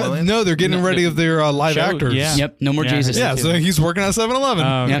 No, they're getting ready of their live actors. Yeah. Yep, no more Jesus. Yeah, so he's working at 7-Eleven.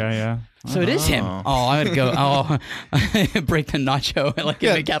 Oh, okay, Yep. yeah. So it is him. Oh, I would go. Oh, break the nacho like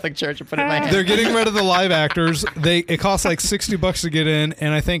in the Catholic Church and put it in my hand. They're getting rid of the live actors. It costs like $60 to get in,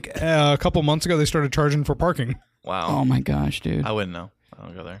 and I think a couple months ago they started charging for parking. Wow. Oh my gosh, dude! I wouldn't know. I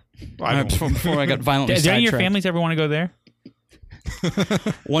don't go there. Before I got violently Do any of your sidetracked. families ever want to go there?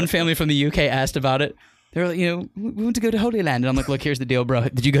 One family from the UK asked about it. They're like, we want to go to Holy Land. And I'm like, look, here's the deal, bro.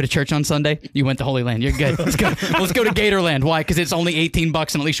 Did you go to church on Sunday? You went to Holy Land. You're good. Let's go to Gatorland. Why? Because it's only $18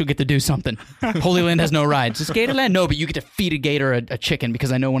 and at least you'll get to do something. Holy Land has no rides. Is Gatorland? No, but you get to feed a gator a chicken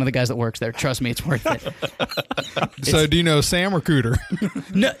because I know one of the guys that works there. Trust me, it's worth it. So do you know Sam or Cooter?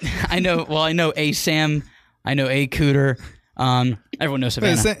 No, I know. Well, I know a Sam. I know a Cooter. Everyone knows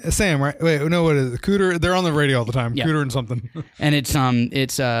Savannah. Wait, Sam, right? Wait, no, what is it? Cooter? They're on the radio all the time. Yeah. Cooter and something. And it's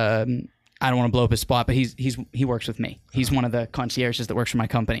I don't want to blow up his spot, but he works with me. He's one of the concierges that works for my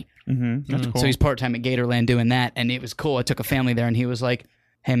company. Mm-hmm. That's cool. So he's part-time at Gatorland doing that, and it was cool. I took a family there, and he was like,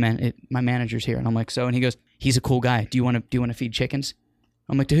 "Hey, man, my manager's here," and I'm like, "So?" And he goes, "He's a cool guy. Do you want to feed chickens?"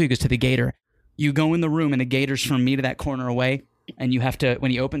 I'm like, "To who?" He goes, "To the gator." You go in the room, and the gator's from me to that corner away, and you have to, when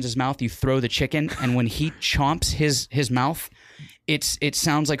he opens his mouth, you throw the chicken, and when he chomps his mouth, it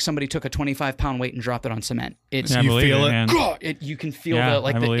sounds like somebody took a 25-pound weight and dropped it on cement. You feel it. You can feel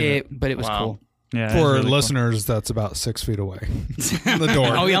but it was cool. Yeah, For really listeners, that's about 6 feet away. The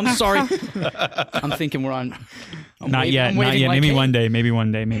door. Oh yeah, I'm sorry. I'm thinking we're on. Not yet. Maybe one day. Maybe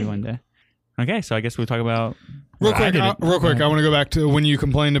one day. Okay, so I guess we'll talk about Real quick, I want to go back to when you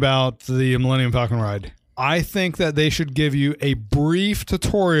complained about the Millennium Falcon ride. I think that they should give you a brief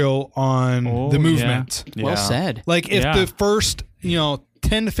tutorial on the movement. Yeah. Well said. Like if the first,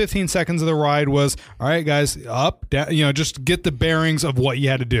 10 to 15 seconds of the ride was, all right, guys, up, down, just get the bearings of what you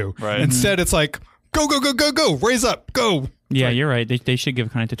had to do. Right. Instead, it's like, go, raise up, go. Yeah, you're right. They should give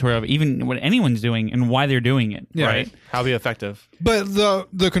kind of tutorial of even what anyone's doing and why they're doing it. Yeah. Right? How be effective. But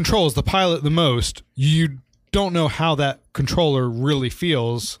the controls, the pilot the most, you don't know how that controller really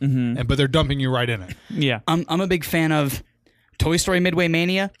feels, but they're dumping you right in it. Yeah. I'm a big fan of Toy Story Midway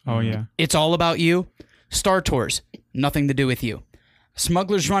Mania. Oh, yeah. It's all about you. Star Tours, nothing to do with you.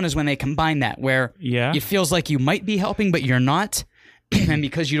 Smuggler's Run is when they combine that, where it feels like you might be helping, but you're not. And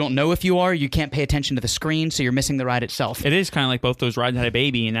because you don't know if you are, you can't pay attention to the screen, so you're missing the ride itself. It is kind of like both those rides had a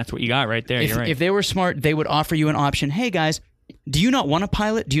baby, and that's what you got right there. You're right. If they were smart, they would offer you an option. Hey, guys, do you not want a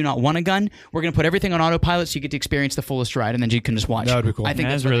pilot? Do you not want a gun? We're going to put everything on autopilot so you get to experience the fullest ride, and then you can just watch. That would be cool. I think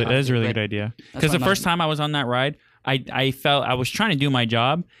that is a really good idea. Because the first time I was on that ride, I felt I was trying to do my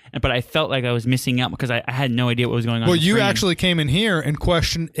job, but I felt like I was missing out because I had no idea what was going on. Well, you actually came in here and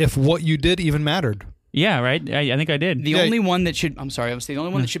questioned if what you did even mattered. Yeah, right. I think I did. The only one that should, I'm sorry, the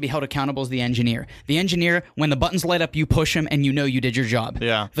only one that should be held accountable is the engineer. The engineer, when the buttons light up, you push them and you know you did your job.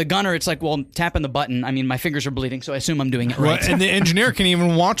 Yeah. The gunner, it's like, well, tapping the button. I mean, my fingers are bleeding, so I assume I'm doing it Well, right. and the engineer can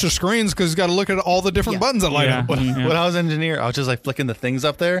even watch the screens because he's got to look at all the different buttons that light up. When I was an engineer, I was just like flicking the things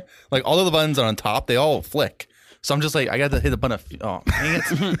up there. Like all of the buttons on top, they all flick. So I'm just like, I got to hit the button. Dang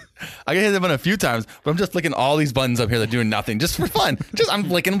it. I got to hit the button a few times, but I'm just flicking all these buttons up here that are doing nothing, just for fun. I'm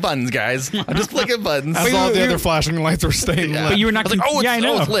flicking buttons, guys. I'm just flicking buttons. As all the other flashing lights were staying lit. But you were not. I was like, I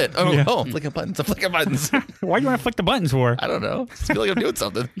know. it's lit. I'm flicking buttons. I'm flicking buttons. Why do you want to flick the buttons for? I don't know. I just feel like I'm doing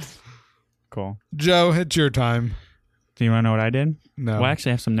something. Cool. Joe, it's your time. Do you want to know what I did? No. Well, I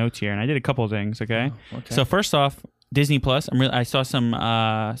actually have some notes here, and I did a couple of things. Okay. So first off, Disney Plus. I saw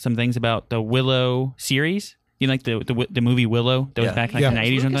some things about the Willow series. You know, like the movie Willow that was back in like the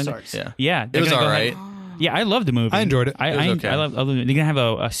 90s or something? Yeah. It was all right. Yeah, I love the movie. I enjoyed it. I love the movie. They're going to have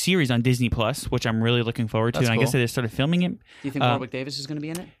a series on Disney Plus, which I'm really looking forward to. That's and cool. I guess they just started filming it. Do you think Warwick Davis is going to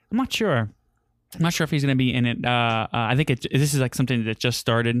be in it? I'm not sure. I'm not sure if he's going to be in it. I think this is like something that just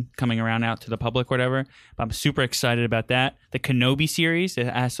started coming around out to the public, whatever. But I'm super excited about that. The Kenobi series,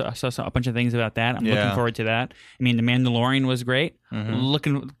 I saw a bunch of things about that. I'm looking forward to that. I mean, The Mandalorian was great.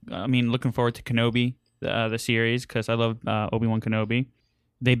 Looking forward to Kenobi, the series, because I love Obi-Wan Kenobi.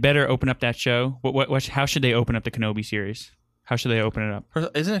 They better open up that show. How should they open up the Kenobi series? How should they open it up?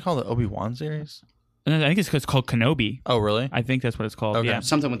 Isn't it called the Obi-Wan series? I think it's called Kenobi. Oh, really? I think that's what it's called. Okay. Yeah.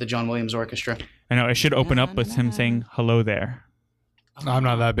 Something with the John Williams Orchestra. I know. It should open up with him saying hello there. I'm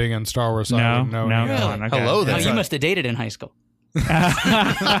not that big in Star Wars, so I No, wouldn't know. no, any of come that. on. Okay. Hello Oh, there. you must have dated in high school.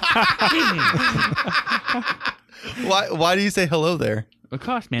 Why do you say hello there?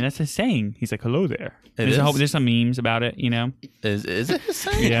 Because, man, that's his saying. He's like, hello there. It There's some memes about it, you know? Is it his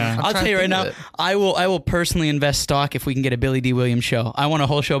saying? Yeah. I'll tell you right now, I will personally invest stock if we can get a Billy D. Williams show. I want a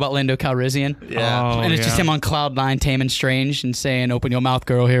whole show about Lando Calrissian. Yeah. Oh, And it's just him on Cloud 9, tame and strange, and saying, open your mouth,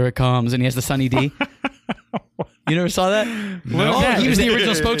 girl, here it comes. And he has the Sunny D. You never saw that? He was the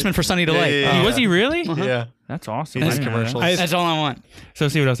original spokesman for Sunny Delight. Oh, was he really? Yeah. That's awesome. His I didn't know that. commercials. That's all I want. So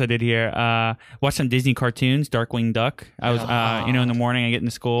let's see what else I did here. Watch some Disney cartoons. Darkwing Duck. I was, in the morning I get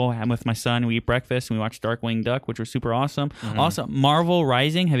into school. I'm with my son. We eat breakfast and we watch Darkwing Duck, which was super awesome. Also, Marvel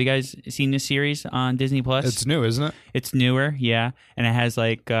Rising. Have you guys seen this series on Disney Plus? It's new, isn't it? It's newer, yeah, and it has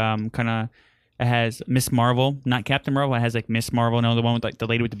like it has Miss Marvel, not Captain Marvel. It has like Miss Marvel, the one with like the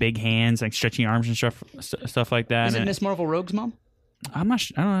lady with the big hands, like stretchy arms and stuff like that. Is it And Miss Marvel Rogue's mom? I'm not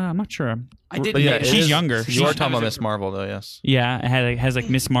sure. I didn't. But yeah, know. She's younger. You are talking about Miss Marvel, though, yes. Yeah, it has like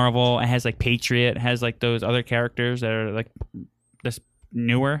Miss Marvel. It has like Patriot. It has like those other characters that are like this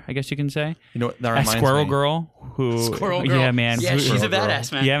newer, I guess you can say. You know what that A reminds Squirrel me? Girl. Squirrel Girl. Yeah, man. Yeah, she's a Squirrel Girl.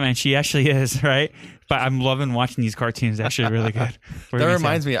 badass, man. Yeah, man. She actually is, right? But I'm loving watching these cartoons. They're actually really good. That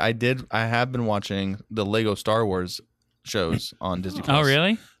reminds me, I have been watching the Lego Star Wars shows on Disney+. Oh,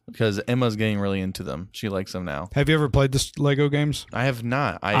 really? Because Emma's getting really into them. She likes them now. Have you ever played this Lego games? I have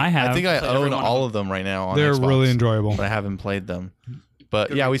not. I have. I think I Played every own one of all them. of them right now on They're Xbox, really enjoyable. but I haven't played them.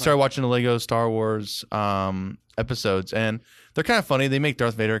 But yeah, we started watching the Lego Star Wars episodes, and they're kind of funny. They make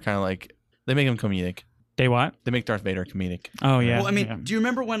Darth Vader kind of like, they make him comedic. They what? They make Darth Vader comedic. Oh, yeah. Well, I mean, yeah. do you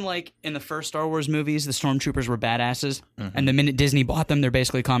remember when, like, in the first Star Wars movies, the stormtroopers were badasses, and the minute Disney bought them, they're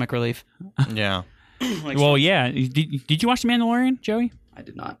basically comic relief? Yeah. Like, Well, yeah. Did you watch The Mandalorian, Joey? I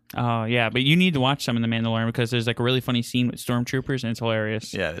did not. Oh, yeah. But you need to watch some of The Mandalorian because there's like a really funny scene with stormtroopers and it's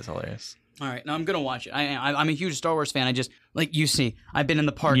hilarious. Yeah, it is hilarious. All right, now I'm gonna watch it. I'm a huge Star Wars fan. I just like you see, I've been in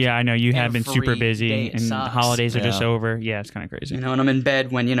the park. Yeah, I know. You have been every super day. busy It and sucks. holidays are just Yeah. over. Yeah, it's kind of crazy. You know, and I'm in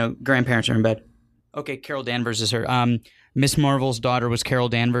bed when grandparents are in bed. Okay, Carol Danvers is her. Miss Marvel's daughter was Carol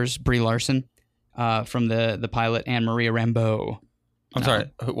Danvers, Brie Larson, from the pilot, and Maria Rambeau. I'm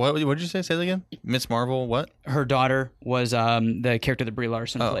sorry. What did you say? Say that again. Miss Marvel. What? Her daughter was the character that Brie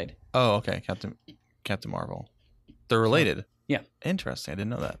Larson played. Oh, okay. Captain Marvel. They're related. Yeah. Interesting. I didn't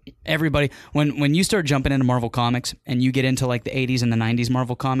know that. Everybody, when you start jumping into Marvel Comics and you get into like the 80s and the 90s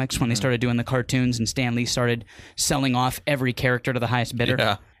Marvel Comics, when they started doing the cartoons and Stan Lee started selling off every character to the highest bidder,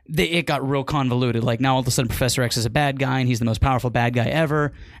 Yeah. it got real convoluted. Like now all of a sudden Professor X is a bad guy and he's the most powerful bad guy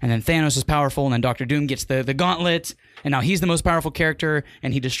ever, and then Thanos is powerful, and then Doctor Doom gets the gauntlet, and now he's the most powerful character,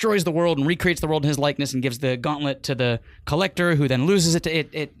 and he destroys the world and recreates the world in his likeness and gives the gauntlet to the Collector, who then loses it to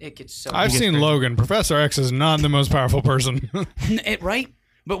it gets so I've seen Logan. Professor X is not the most powerful person. right?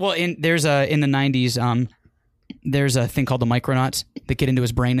 But in the 90s, there's a thing called the Micronauts that get into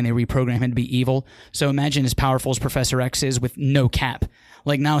his brain and they reprogram him to be evil. So imagine as powerful as Professor X is with no cap.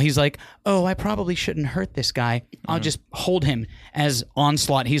 Like now he's like, oh, I probably shouldn't hurt this guy. I'll just hold him as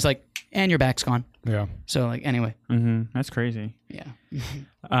Onslaught. He's like, and your back's gone. Yeah. So like anyway, That's crazy. yeah.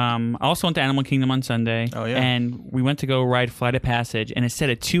 I also went to Animal Kingdom on Sunday. Oh, yeah. And we went to go ride Flight of Passage, and it said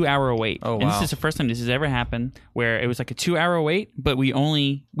a 2-hour wait. Oh, And wow. this is the first time this has ever happened, where it was like a 2-hour wait, but we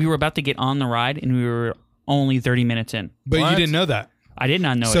were about to get on the ride, and we were only 30 minutes in. But What? you didn't know that. I did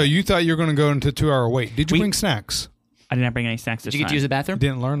not know So it. you thought you were going to go into a 2-hour wait. Did you We- bring snacks? I did not bring any snacks this Did you get to time. use the bathroom?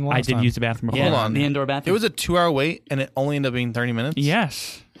 Didn't learn last I did time. use the bathroom before. Yeah, Hold on. the indoor bathroom. It was a 2-hour wait, and it only ended up being 30 minutes.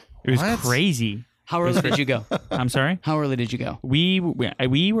 Yes. It was What? crazy. How early did you go? I'm sorry? How early did you go? We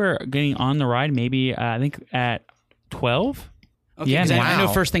were getting on the ride maybe, I think, at 12. Okay, Yeah, 'cause I know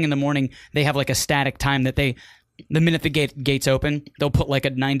wow. first thing in the morning they have like a static time that the minute the gates open, they'll put like a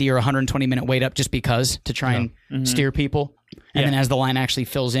 90 or 120 minute wait up just because to try and steer people. And then as the line actually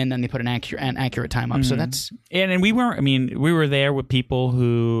fills in, then they put an accurate time up. So that's And we were there with people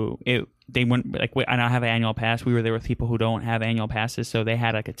who they went like I don't have an annual pass. We were there with people who don't have annual passes, so they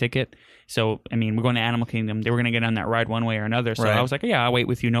had like a ticket. So I mean, we're going to Animal Kingdom. They were going to get on that ride one way or another. So Right. I was like, yeah, I'll wait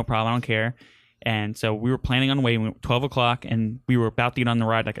with you, no problem, I don't care. And so we were planning on waiting at 12 o'clock, and we were about to get on the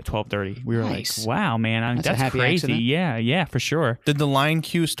ride like at 12:30. We were Nice. like, wow, man, That's a that's happy crazy. accident. Yeah, for sure. Did the line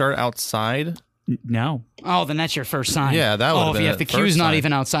queue start outside? No. oh, then that's your first sign. Yeah, that would've been if the the queue's first not sign.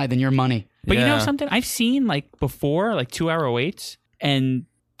 even outside, then you're money. But you know Yeah. something? I've seen like before, like 2-hour waits, and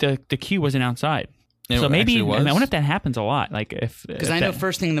the queue wasn't outside. It So maybe actually was? I wonder if that happens a lot. Like if Because I know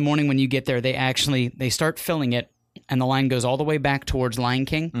first thing in the morning when you get there, they start filling it, and the line goes all the way back towards Lion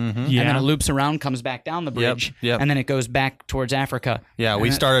King, and then Yeah. it loops around, comes back down the bridge, yep. and then it goes back towards Africa. Yeah,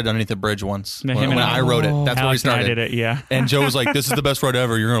 we started underneath the bridge once. Him When and I rode it. That's where we Alex and I started. did it. Yeah. And Joe was like, this is the best ride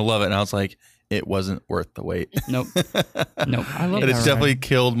ever. You're going to love it. And I was like, it wasn't worth the wait. Nope. Nope. I love And it's that definitely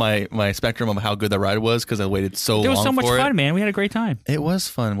killed my spectrum of how good the ride was because I waited so long It was so much for fun, it. man. We had a great time. It was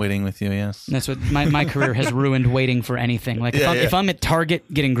fun waiting with you, yes. That's what my career has ruined waiting for anything. Like Yeah, if I'm at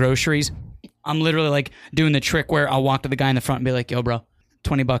Target getting groceries, I'm literally like doing the trick where I'll walk to the guy in the front and be like, yo, bro,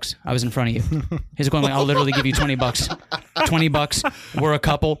 $20. I was in front of you. He's going like, I'll literally give you $20. $20. We're a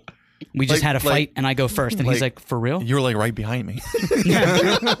couple. We just had a fight, and I go first, and he's like, "For real?" You were like right behind me.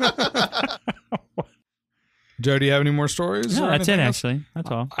 Joe, do you have any more stories? No, or that's it. anything else? Actually,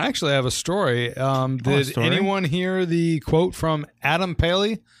 that's all. I actually have a story. Did story? anyone hear the quote from Adam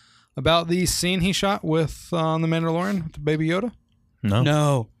Paley about the scene he shot with The Mandalorian with Baby Yoda?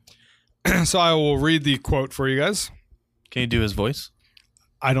 No. So I will read the quote for you guys. Can you do his voice?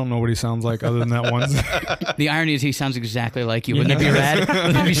 I don't know what he sounds like other than that one. The irony is he sounds exactly like you. Wouldn't it be rad?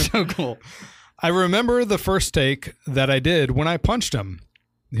 Wouldn't it be so cool? I remember the first take that I did when I punched him.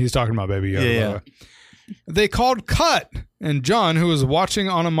 He's talking about Baby Yoda. By the way. They called cut, and John, who was watching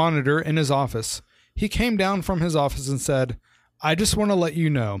on a monitor in his office, he came down from his office and said, "I just want to let you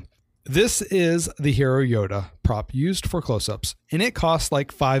know, this is the Hero Yoda prop used for close-ups, and it costs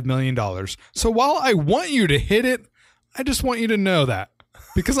like $5 million. So while I want you to hit it, I just want you to know that,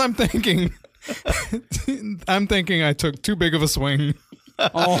 because I'm thinking I took too big of a swing."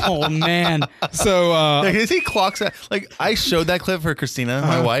 Oh man! So he clocks that. Like I showed that clip for Christina,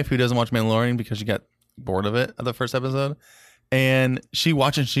 my wife, who doesn't watch Mandalorian because she got bored of it at the first episode, and she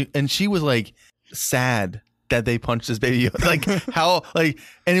watched and she was like sad that they punched this Baby Yoda. Like how and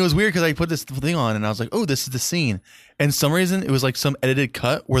it was weird because I put this thing on and I was like, oh, this is the scene, and some reason it was like some edited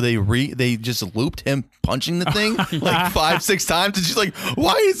cut where they just looped him punching the thing like 5-6 times, and she's like,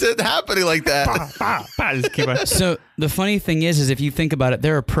 why is it happening like that? Just keep on. So the funny thing is if you think about it,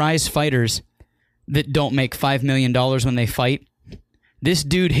 there are prize fighters that don't make $5 million when they fight. This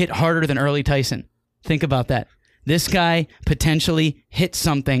dude hit harder than Early Tyson. Think about that. This guy potentially hit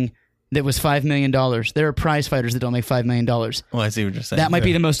something that was $5 million. There are prize fighters that don't make $5 million. Well, I see what you're saying. That might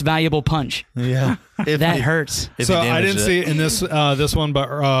be the most valuable punch. Yeah. That hurts. So I didn't see it in this one,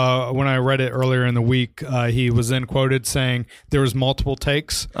 but when I read it earlier in the week, he was then quoted saying there was multiple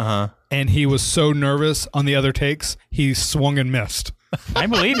takes, and he was so nervous on the other takes, he swung and missed. I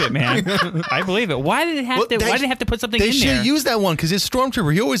believe it, man. I believe it. Why did it have to? Why did it have to put something in there? They should use that one because his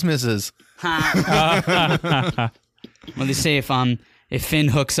stormtrooper, he always misses. Well, they say if Finn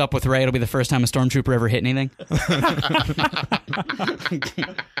hooks up with Rey, it'll be the first time a stormtrooper ever hit anything.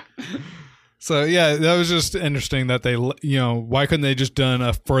 So yeah, that was just interesting that they, why couldn't they just done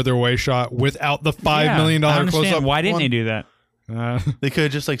a further away shot without the $5 million close up? Why didn't they do that? They could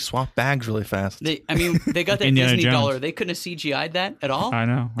have just like swapped bags really fast. They got that Indiana Disney Jones. dollar. They couldn't have CGI'd that at all. I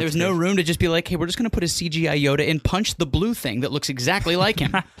know. There was no room to just be like, hey, we're just going to put a CGI Yoda and punch the blue thing that looks exactly like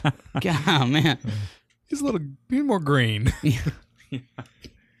him. God, man. He's more green.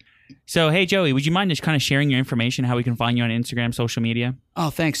 So, hey, Joey, would you mind just kind of sharing your information, how we can find you on Instagram, social media? Oh,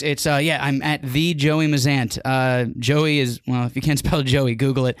 thanks. It's, I'm at the Joey Mazant. Joey is, well, if you can't spell Joey,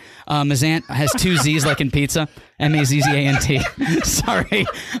 Google it. Mazant has 2 Z's like in pizza. Mazzant. Sorry.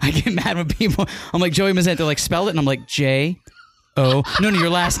 I get mad when people, I'm like, Joey Mazant. They're like, spell it. And I'm like, J-O. No, your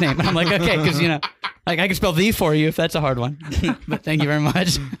last name. And I'm like, okay, because, like I can spell the for you if that's a hard one. But thank you very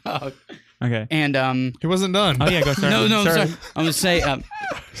much. Oh. Okay. And he wasn't done. Oh yeah, go. Sorry. No, sorry. I'm gonna say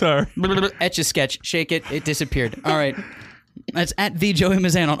sorry. Etch a sketch, shake it, it disappeared. All right. That's at the Joey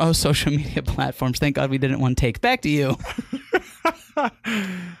Mazan on all social media platforms. Thank God we didn't one take. Back to you.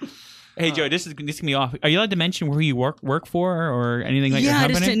 Hey Joey, this is me off. Are you allowed to mention where you work for or anything like that? Yeah, I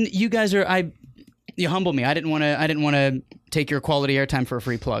just didn't. You guys are. You humble me. I didn't want to take your quality airtime for a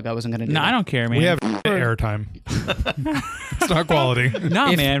free plug. I wasn't going to do that. No, I don't care, man. We have airtime. It's not quality.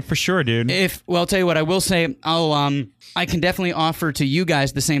 No, man, for sure, dude. I'll tell you what. I will say. I can definitely offer to you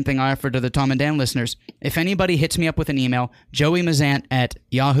guys the same thing I offer to the Tom and Dan listeners. If anybody hits me up with an email,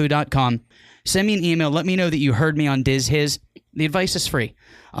 joeymazant@yahoo.com, send me an email. Let me know that you heard me on Diz His. The advice is free.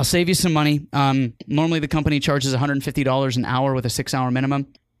 I'll save you some money. Normally, the company charges $150 an hour with a 6-hour minimum.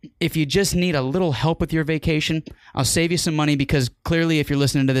 If you just need a little help with your vacation, I'll save you some money because clearly if you're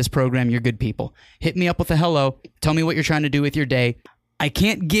listening to this program, you're good people. Hit me up with a hello. Tell me what you're trying to do with your day. I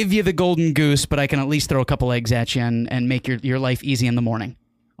can't give you the golden goose, but I can at least throw a couple eggs at you and make your life easy in the morning.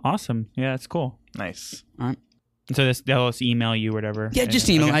 Awesome. Yeah, that's cool. Nice. All right. So they'll just email you or whatever. Yeah, just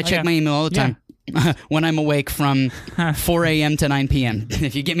email. Okay. I check my email all the time. When I'm awake from 4 a.m. to 9 p.m.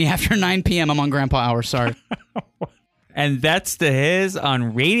 If you get me after 9 p.m., I'm on grandpa hours. Sorry. And that's the His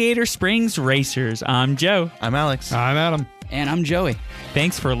on Radiator Springs Racers. I'm Joe. I'm Alex. I'm Adam. And I'm Joey.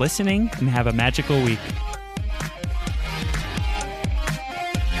 Thanks for listening and have a magical week.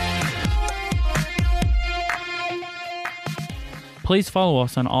 Please follow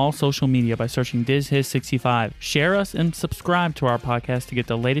us on all social media by searching DizHiz65. Share us and subscribe to our podcast to get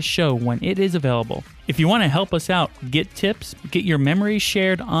the latest show when it is available. If you want to help us out, get tips, get your memories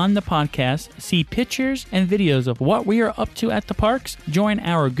shared on the podcast, see pictures and videos of what we are up to at the parks, join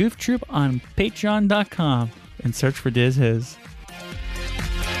our goof troop on patreon.com and search for Diz His.